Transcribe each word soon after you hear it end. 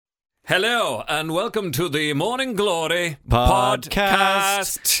Hello and welcome to the Morning Glory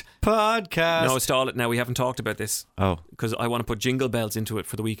Podcast. No, stall it now. We haven't talked about this. Oh. Because I want to put jingle bells into it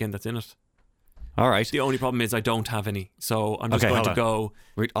for the weekend that's in it. All right. The only problem is I don't have any. So I'm just going to go.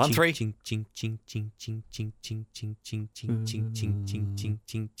 On three. Ching, ching, ching, ching, ching, ching, ching, ching, ching, ching, ching, ching, ching, ching,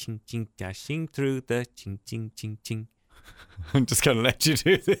 ching, ching, ching, dashing through the ching, ching, ching, ching. I'm just going to let you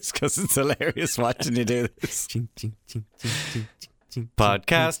do this because it's hilarious watching you do this. Ching, ching, ching, ching, ching, ching.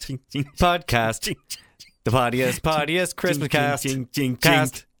 Podcast. Podcast. The partiest Christmas cast.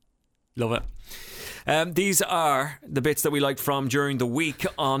 Cast. Love it. These are the bits that we liked from during the week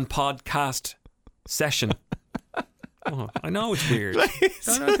on podcast session. Oh, I know it's weird.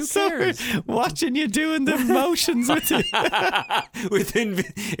 Who cares? Watching you doing the motions with it.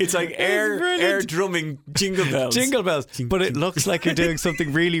 It's like air drumming jingle bells. Jingle bells. But it looks like you're doing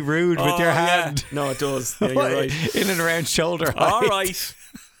something really rude with your hand. Yeah. No, it does. Yeah, you're right. In and around shoulder height. All right.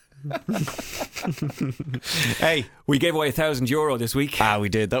 Hey, we gave away €1,000 this week. We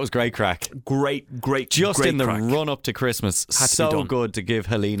did. That was great crack. Great Just great in the crack. run up to Christmas. So good to give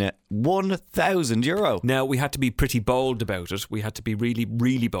Helena €1,000. Now, we had to be pretty bold about it. We had to be really,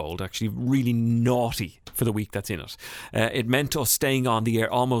 really bold, actually really naughty for the week that's in it. It meant us staying on the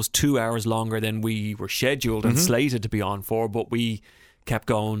air almost 2 hours longer than we were scheduled and slated to be on for, but we kept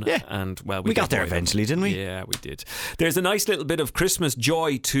going, and we got there eventually, didn't we? Yeah, we did. There's a nice little bit of Christmas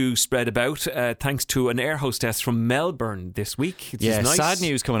joy to spread about, thanks to an air hostess from Melbourne this week. Nice. Sad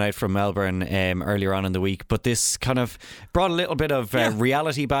news coming out from Melbourne earlier on in the week, but this kind of brought a little bit of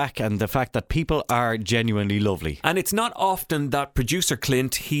reality back, and the fact that people are genuinely lovely. And it's not often that producer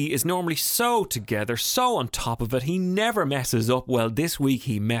Clint, he is normally so together, so on top of it, he never messes up. Well, this week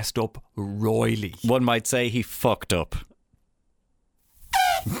he messed up royally. One might say he fucked up.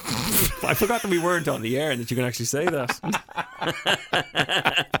 I forgot that we weren't on the air and that you can actually say that.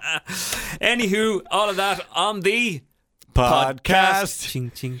 Anywho, all of that on the podcast.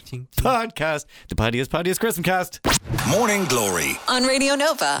 Ching, ching, ching, ching. Podcast. The partiest Christmas cast. Morning Glory on Radio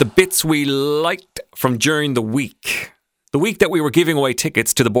Nova. The bits we liked from during the week. The week that we were giving away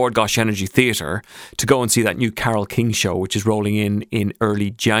tickets to the Bord Gáis Energy Theatre to go and see that new Carole King show, which is rolling in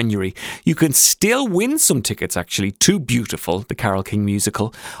early January. You can still win some tickets, actually, to Beautiful, the Carole King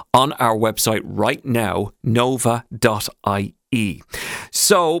musical, on our website right now, nova.ie.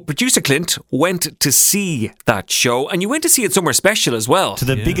 So, producer Clint went to see that show, and you went to see it somewhere special as well. To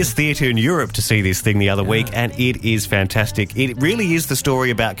the biggest theatre in Europe to see this thing the other week, and it is fantastic. It really is the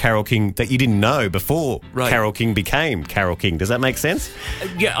story about Carole King that you didn't know before Carole King became Carole King. Does that make sense?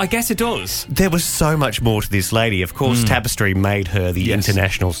 Yeah, I guess it does. There was so much more to this lady. Of course, Tapestry made her the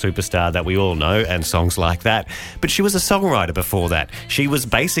international superstar that we all know, and songs like that. But she was a songwriter before that. She was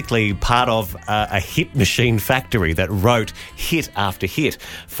basically part of a hit machine factory that wrote hit after hit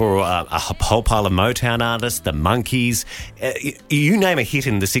for a whole pile of Motown artists, the Monkees, you name a hit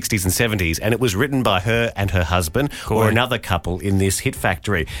in the 60s and 70s, and it was written by her and her husband or another couple in this hit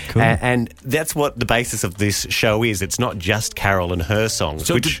factory. Cool. And that's what the basis of this show is. It's not just Carole and her songs.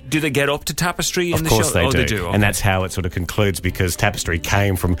 So do they get up to Tapestry in the show? Of course they do. Okay. And that's how it sort of concludes, because Tapestry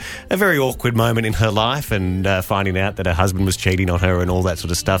came from a very awkward moment in her life and finding out that her husband was cheating on her and all that sort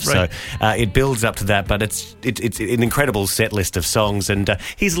of stuff. Right. So it builds up to that, but it's an incredible set list of songs, and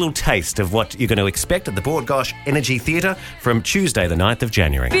here's a little taste of what you're going to expect at the Bord Gáis Energy Theatre from Tuesday the 9th of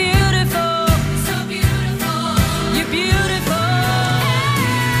January. Beautiful, so beautiful, you're beautiful, and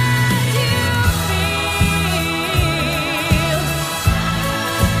you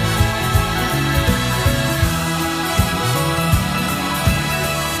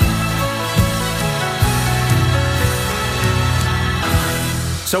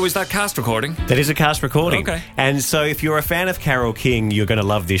So is that cast recording? That is a cast recording. Okay. And so if you're a fan of Carole King, you're going to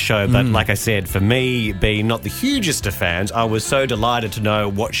love this show. But like I said, for me, being not the hugest of fans, I was so delighted to know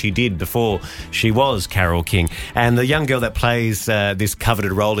what she did before she was Carole King. And the young girl that plays this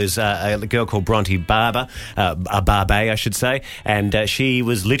coveted role is a girl called Bronte Barber, Barbe, I should say. And she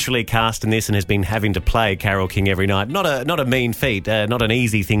was literally cast in this and has been having to play Carole King every night. Not a mean feat, not an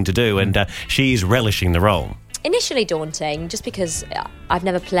easy thing to do. And she's relishing the role. Initially daunting, just because I've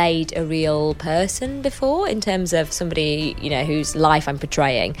never played a real person before in terms of somebody, whose life I'm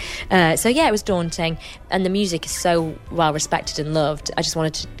portraying. So yeah, it was daunting, and the music is so well respected and loved. I just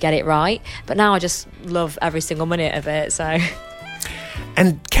wanted to get it right, but now I just love every single minute of it. So.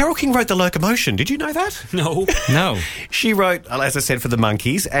 And Carole King wrote The Locomotion. Did you know that? No. She wrote, as I said, for the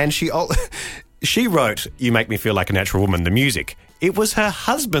Monkees, and she wrote You Make Me Feel Like a Natural Woman, the music. It was her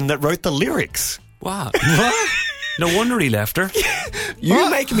husband that wrote the lyrics. What? No wonder he left her.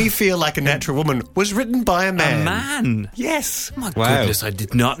 You Make Me Feel Like a Natural Woman was written by a man. A man? Yes. My goodness, I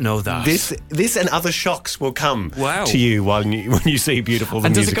did not know that. This and other shocks will come to you when you see Beautiful the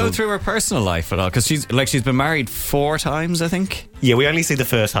And does musical. it go through her personal life at all? Because she's been married 4 times, I think. Yeah, we only see the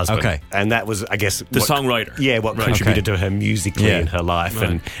first husband. Okay. And that was, I guess... The songwriter. Yeah, what contributed to her musically in her life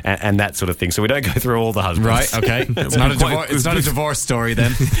and that sort of thing. So we don't go through all the husbands. Right, okay. It's not a divorce story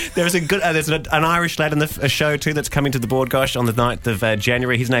then. There's an Irish lad in the show too that's coming to the Board Gosh on the 9th of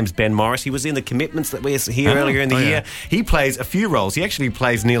January. His name's Ben Morris. He was in The Commitments that we hear earlier in the year. He plays a few roles. He actually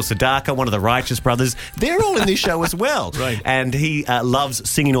plays Neil Sedaka, one of the Righteous Brothers. They're all in this show as well. Right. And he loves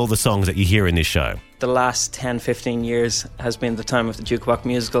singing all the songs that you hear in this show. The last 10, 15 years has been the time of the Jukebox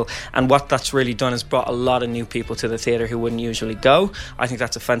musical, and what that's really done is brought a lot of new people to the theatre who wouldn't usually go. I think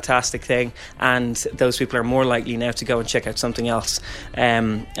that's a fantastic thing, and those people are more likely now to go and check out something else,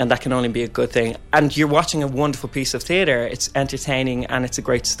 and that can only be a good thing. And you're watching a wonderful piece of theatre. It's entertaining and it's a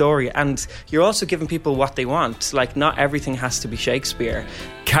great story, and you're also giving people what they want. Like, not everything has to be Shakespeare.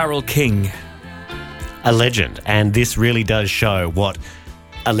 Carole King. A legend, and this really does show what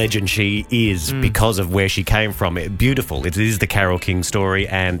a legend she is because of where she came from. Beautiful. It is the Carole King story,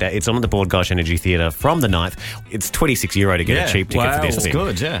 and it's on the Board Gosh Energy Theatre from the 9th. It's €26 to get a cheap ticket for this It's thing.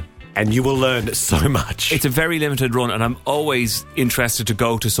 good, yeah. And you will learn so much. It's a very limited run, and I'm always interested to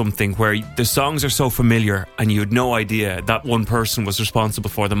go to something where the songs are so familiar and you had no idea that one person was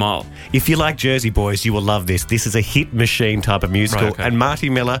responsible for them all. If you like Jersey Boys, you will love this. This is a hit machine type of musical. Right, okay. And Marty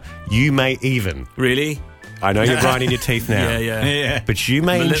Miller, you may even... Really? I know you're grinding your teeth now. Yeah. But you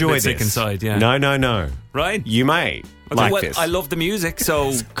may I'm a little enjoy bit sick this. inside, yeah. No. Right? You may like this. I love the music,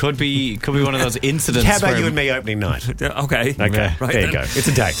 so... Could be one of those incidents. How about where you and me opening night? Okay. Okay, Right there then. you go. It's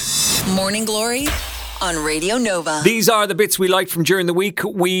a date. Morning Glory on Radio Nova. These are the bits we liked from during the week.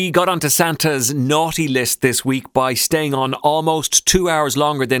 We got onto Santa's naughty list this week by staying on almost 2 hours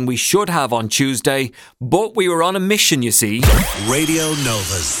longer than we should have on Tuesday, but we were on a mission, you see. Radio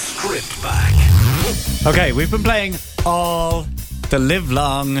Nova's Script Back. Okay, we've been playing all the live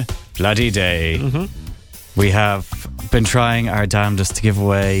long bloody day. Mm-hmm. We have been trying our damnedest to give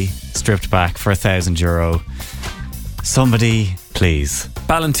away Stripped Back for €1,000. Somebody, please.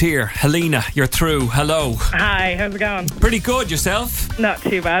 Ballantyre, Helena, you're through. Hello. Hi, how's it going? Pretty good, yourself? Not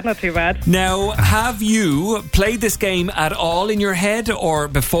too bad. Now, have you played this game at all in your head or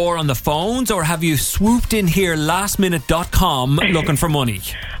before on the phones, or have you swooped in here lastminute.com looking for money?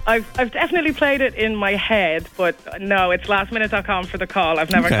 I've definitely played it in my head, but no, it's lastminute.com for the call.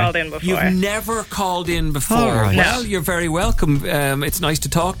 I've never called in before. You've never called in before. All right. Well, you're very welcome. It's nice to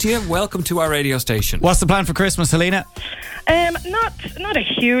talk to you. Welcome to our radio station. What's the plan for Christmas, Helena? Not a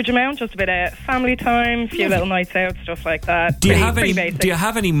huge amount, just a bit of family time, a few little nights out, stuff like that. Do you have Pretty any? basic. Do you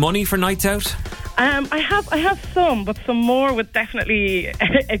have any money for nights out? I have some, but some more would definitely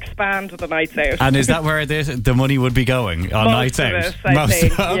expand the nights out. And is that where the money would be going on Most nights of out? it, I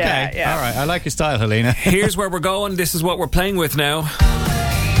think. Okay, Yeah. all right. I like your style, Helena. Here's where we're going. This is what we're playing with now.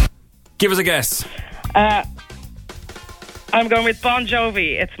 Give us a guess. I'm going with Bon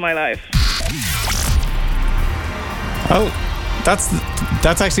Jovi. It's My Life. Oh, that's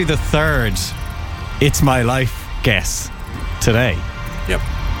actually the third It's My Life guess today. Yep.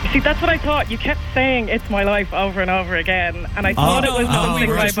 See, that's what I thought. You kept saying "It's My Life" over and over again, and I thought it was something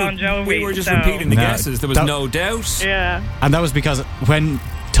by Bon Jovi. We were just so- repeating the No. guesses. There was no doubt. Yeah. And that was because when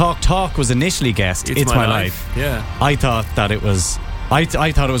Talk was initially guessed, It's My Life. Yeah. I thought that it was... I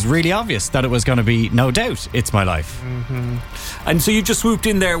thought it was really obvious that it was going to be, no doubt, It's My Life. And so you just swooped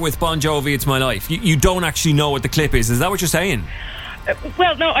in there with Bon Jovi, It's My Life. You don't actually know what the clip is. Is that what you're saying?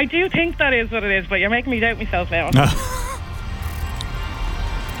 Well, no, I do think that is what it is, but you're making me doubt myself now.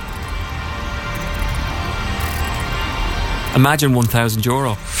 Imagine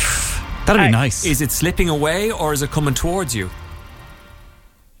 €1,000. That'd be nice. Is it slipping away or is it coming towards you?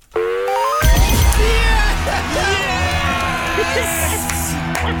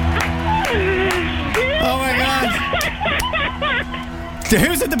 Oh my God.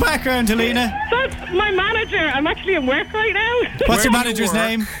 Who's in the background, Helena? That's my manager. I'm actually in work right now. What's your Where do you manager's work?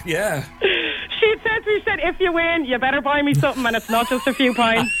 name? Yeah. She said, if you win, you better buy me something, and it's not just a few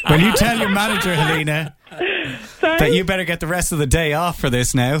pints. Well, you tell your manager, Helena, Sorry? that you better get the rest of the day off for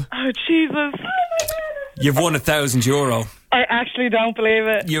this now. Oh, Jesus. You've won €1,000. I actually don't believe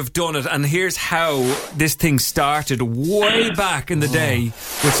it. You've done it. And here's how this thing started way back in the day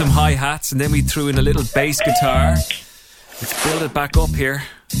with some hi-hats, and then we threw in a little bass guitar. Let's build it back up here.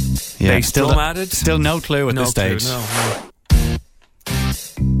 Bass drum added. Still no clue at No this clue, stage. no.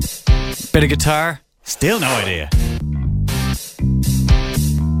 Bit of guitar, still no idea.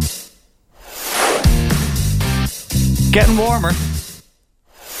 Getting warmer.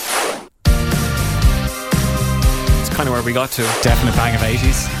 kind of where we got to. Definite bang of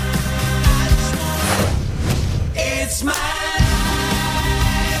 80s. It's my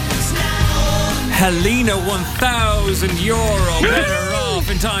Helena, €1,000 better off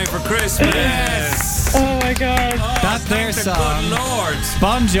in time for Christmas. Yes. Oh my God. That's their Thank the song. Good Lord.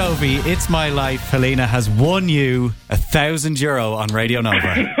 Bon Jovi, It's My Life. Helena has won you €1,000 on Radio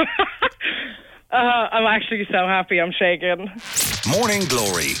Nova. I'm actually so happy. I'm shaking. Morning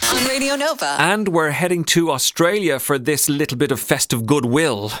Glory. On Radio Nova. And we're heading to Australia for this little bit of festive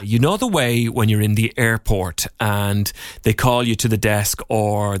goodwill. You know the way when you're in the airport and they call you to the desk,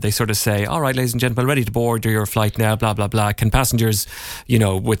 or they sort of say, all right, ladies and gentlemen, ready to board your flight now, blah, blah, blah. Can passengers,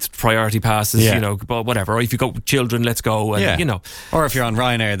 with priority passes, whatever. Or if you go with children, let's go. And, Or if you're on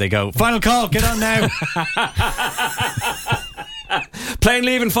Ryanair, they go, final call, get on now. Plane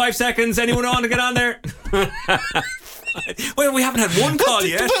leave in 5 seconds. Anyone want to get on there? Well, we haven't had one call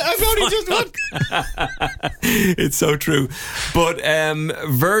yet. I've only just one. It's so true. But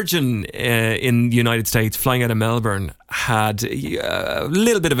Virgin in the United States, flying out of Melbourne, had a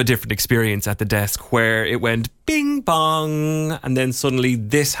little bit of a different experience at the desk, where it went bing bong, and then suddenly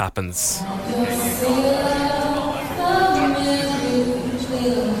this happens.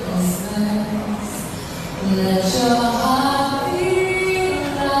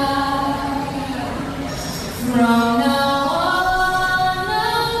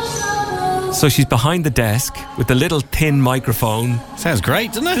 So she's behind the desk with the little thin microphone. Sounds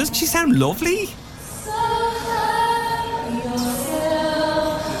great, doesn't it? Doesn't she sound lovely?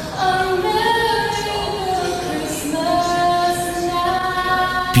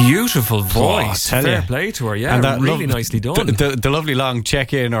 Beautiful voice. Fair play to her, yeah. And that really nicely done. The lovely long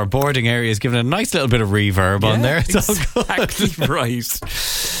check-in or boarding area is giving a nice little bit of reverb on there. It's exactly right.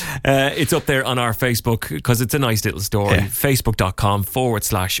 It's up there on our Facebook because it's a nice little story. Yeah.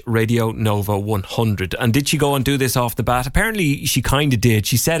 Facebook.com/Radio Nova 100. And did she go and do this off the bat? Apparently she kind of did.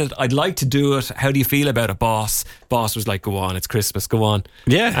 She said it, I'd like to do it. How do you feel about it, boss? Boss was like, go on, it's Christmas, go on.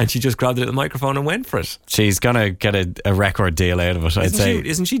 Yeah. And she just grabbed the little microphone and went for it. She's going to get a record deal out of it, I'd say.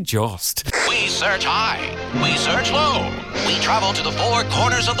 Isn't she just? We search high, we search low, we travel to the four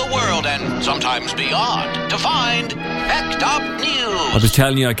corners of the world and sometimes beyond to find Fecked Up News. I was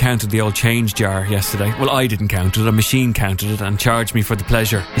telling you I counted the old change jar yesterday. Well, I didn't count it, a machine counted it and charged me for the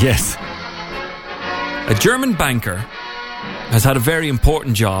pleasure. Yes. A German banker has had a very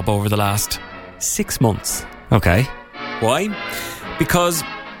important job over the last 6 months. Okay. Why? Because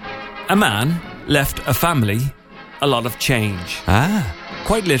a man left a family a lot of change.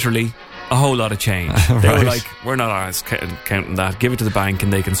 Quite literally, a whole lot of change. They were like, we're not counting that. Give it to the bank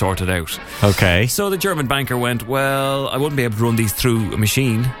and they can sort it out. Okay. So the German banker went, well, I wouldn't be able to run these through a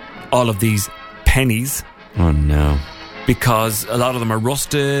machine, all of these pennies. Oh, no. Because a lot of them are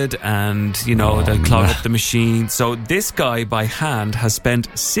rusted and, they'll clog up the machine. So this guy, by hand, has spent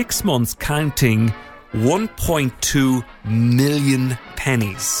 6 months counting 1.2 million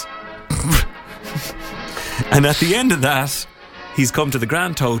pennies. And at the end of that, he's come to the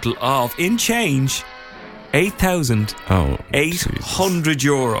grand total of, in change,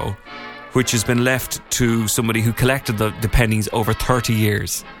 €8,800, which has been left to somebody who collected the pennies over 30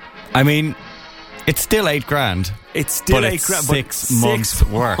 years. I mean, it's still $8,000. It's still $8,000, but 6 months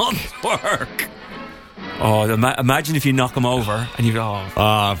work. Oh, imagine if you knock him over and you go,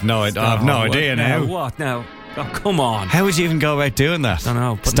 I've no idea now. What now? Oh, come on. How would you even go about doing that? I don't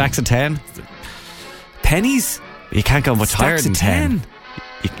know. Stacks of 10? Pennies? You can't go much higher than 10.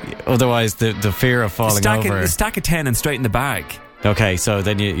 Otherwise, the fear of falling over. A stack of 10 and straight in the bag. Okay, so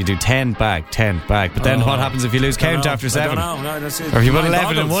then you do 10 bag. But then what happens if you lose count after 7? I don't know. No, or if you put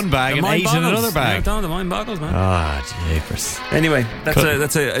 11 in one bag and 8 in another bag. The mind boggles, man. Jeepers. Anyway, that's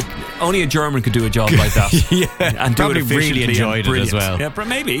only a German could do a job like that. Yeah, and do probably it really enjoyed it as well. Yeah,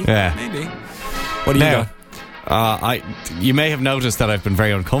 maybe. Yeah. Maybe. What do you got? You may have noticed that I've been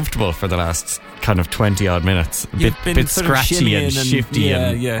very uncomfortable for the last kind of 20 odd minutes. A bit scratchy and shifty.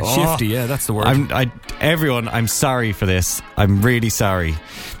 Shifty. Yeah, that's the word. Everyone, I'm sorry for this. I'm really sorry.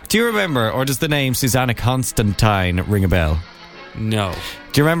 Do you remember, or does the name Susanna Constantine ring a bell? No.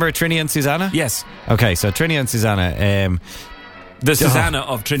 Do you remember Trini and Susanna? Yes. Okay, so Trini and Susanna. The Susanna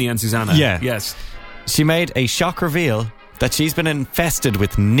of Trini and Susanna. Yeah. Yes. She made a shock reveal that she's been infested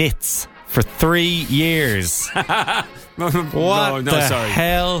with nits for 3 years. What the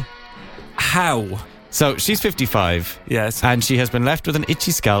hell? How? So she's 55. Yes. And she has been left with an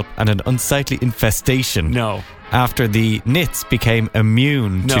itchy scalp and an unsightly infestation. No. After the nits became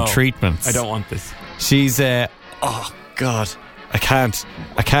immune to treatments. I don't want this. She's, oh God, I can't.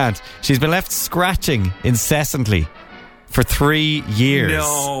 She's been left scratching incessantly for 3 years.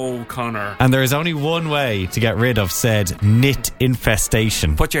 No, Connor. And there is only one way to get rid of said knit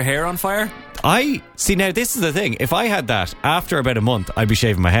infestation. Put your hair on fire? See, now this is the thing. If I had that, after about a month, I'd be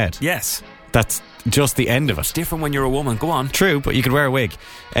shaving my head. Yes. That's just the end of it. It's different when you're a woman. Go on. True, but you could wear a wig.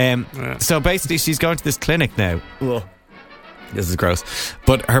 So basically, she's going to this clinic now. Ugh. This is gross.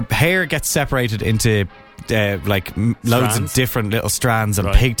 But her hair gets separated into loads of different little strands and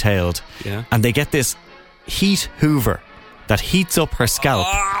pigtailed. Yeah. And they get this heat hoover that heats up her scalp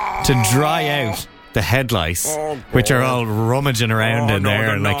to dry out the head lice, which are all rummaging around in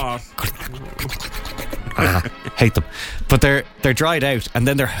there. And hate them. But they're dried out and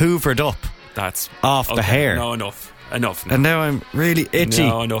then they're hoovered up. That's off the hair. No, enough now. And now I'm really itchy.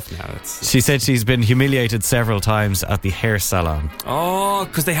 No, enough now. She said she's been humiliated several times at the hair salon. Oh,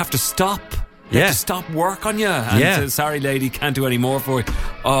 because they have to stop. They have to stop work on you. And say, sorry, lady, can't do any more for you.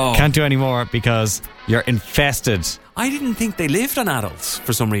 Oh, can't do any more because you're infested. I didn't think they lived on adults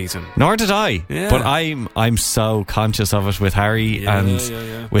for some reason. Nor did I. Yeah. But I'm so conscious of it with Harry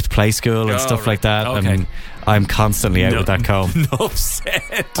and with play school and stuff like that. Okay. And I'm constantly out with that comb. Enough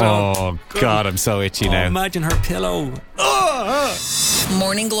said. Oh, God, I'm so itchy now. Imagine her pillow.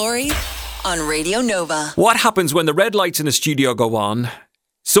 Morning Glory on Radio Nova. What happens when the red lights in the studio go on,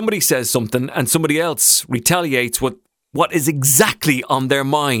 somebody says something and somebody else retaliates what is exactly on their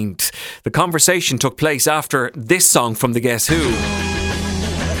mind? The conversation took place after this song from the Guess Who.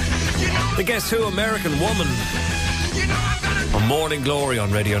 The Guess Who, American Woman. On Morning Glory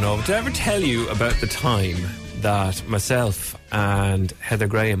on Radio Nova. Did I ever tell you about the time that myself and Heather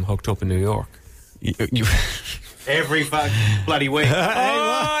Graham hooked up in New York? You Every bloody week.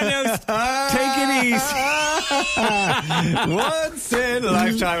 Oh, no, take it easy. Once in a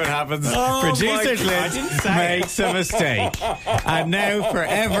lifetime it happens. Producer Clint makes a mistake. And now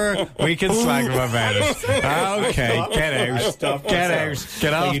forever we can slag him about it. Okay, get out. Get out.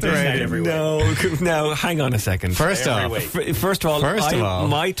 Get off the radio. No, hang on a second. First of all,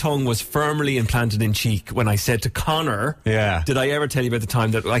 my tongue was firmly implanted in cheek when I said to Conor, did I ever tell you about the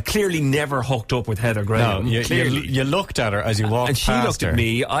time that I clearly never hooked up with Heather Graham? No, you looked at her as you walked past her. And she looked at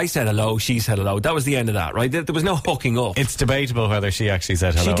me, I said hello, she said hello. That was the end of that, right? There was no hooking up. It's debatable whether she actually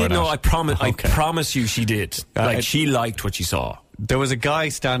said hello. She did, or not. I promise you she did. She liked what she saw. There was a guy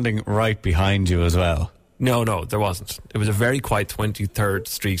standing right behind you as well. No, there wasn't. It was a very quiet 23rd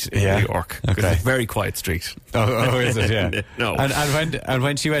Street in New York. Okay. It was a very quiet street. Oh, is it? Yeah. No. And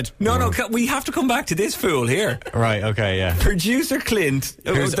when she went... No, we have to come back to this fool here. Right, okay, yeah. Producer Clint,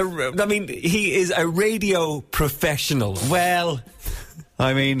 he is a radio professional. Well,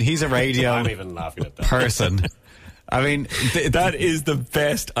 I mean, he's a radio I'm even laughing at that. person. I mean, that is the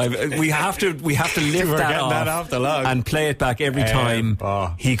best. We have to lift that off the log and play it back every time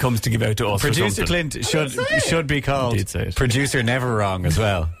he comes to give out to us. Producer Clint should be called Producer Never Wrong as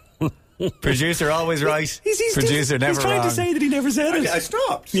well. Producer always right. Producer never He's trying wrong. to say that he never said it. I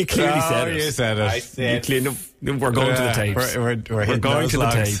stopped. You clearly said it. You said it. I said we're going to the tapes. We're going to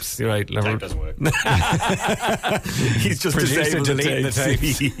the tapes. You're right. Tape doesn't work. He's just Producer deleting the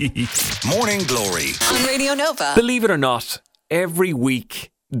tapes. Morning Glory. On Radio Nova. Believe it or not, every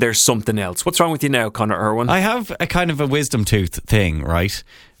week there's something else. What's wrong with you now, Conor Irwin? I have a kind of a wisdom tooth thing, right?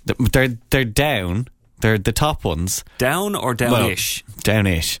 They're down. They're the top ones. Down or downish? Well,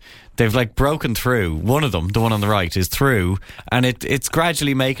 downish. They've like broken through. One of them, the one on the right, is through, and it's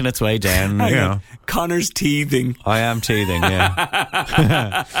gradually making its way down. You know. Connor's teething. I am teething.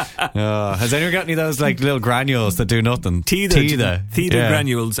 Yeah. Has anyone got any of those like little granules that do nothing? Teether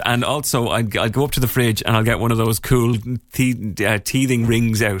granules, and also I'll go up to the fridge and I'll get one of those cool teething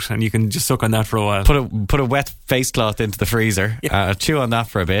rings out, and you can just suck on that for a while. Put a wet face cloth into the freezer. Chew on that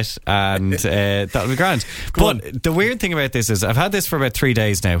for a bit, and that'll be grand. But the weird thing about this is I've had this for about 3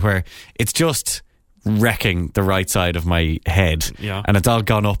 days now, where it's just wrecking the right side of my head, and it's all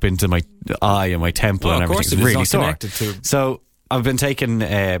gone up into my eye and my temple, and everything. It's really sore. So I've been taking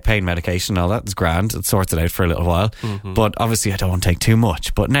pain medication and all that. It's grand. It sorts it out for a little while. Mm-hmm. But obviously I don't want to take too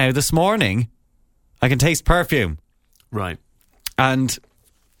much. But now this morning I can taste perfume. Right. And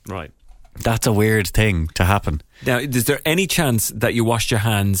that's a weird thing to happen. Now, is there any chance that you washed your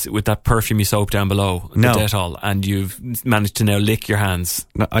hands with that perfumey soap down below, the Dettol, and you've managed to now lick your hands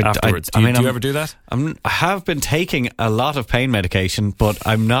afterwards? Do you ever do that? I have been taking a lot of pain medication, but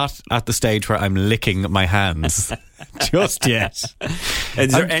I'm not at the stage where I'm licking my hands just yet.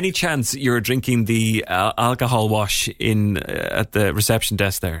 Is there any chance you're drinking the alcohol wash at the reception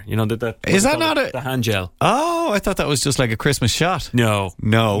desk there? You know, is that not the hand gel? Oh, I thought that was just like a Christmas shot. No,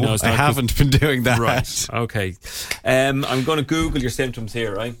 I haven't been doing that. Right. Okay. I'm going to Google your symptoms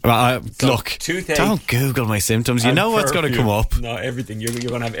here, right? Look, toothache. don't Google my symptoms. You know what's going to come up. No, everything. You're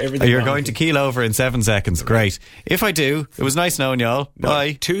going to have everything. You're going to keel over in 7 seconds. Great. If I do, it was nice knowing y'all. No,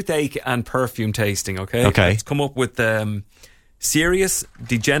 Bye. Toothache and perfume tasting, okay? Okay. Let's come up with serious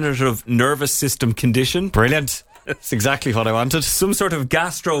degenerative nervous system condition. Brilliant. That's exactly what I wanted. Some sort of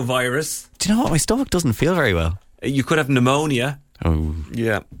gastrovirus. Do you know what? My stomach doesn't feel very well. You could have pneumonia. Oh.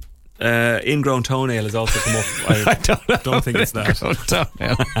 Yeah. Ingrown toenail has also come up. I don't think it's that.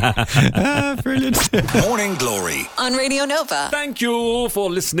 Brilliant. Morning Glory on Radio Nova. Thank you for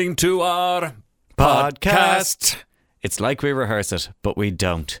listening to our podcast. It's like we rehearse it, but we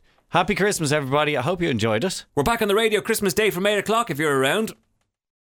don't. Happy Christmas, everybody. I hope you enjoyed it. We're back on the radio Christmas Day from 8 o'clock if you're around.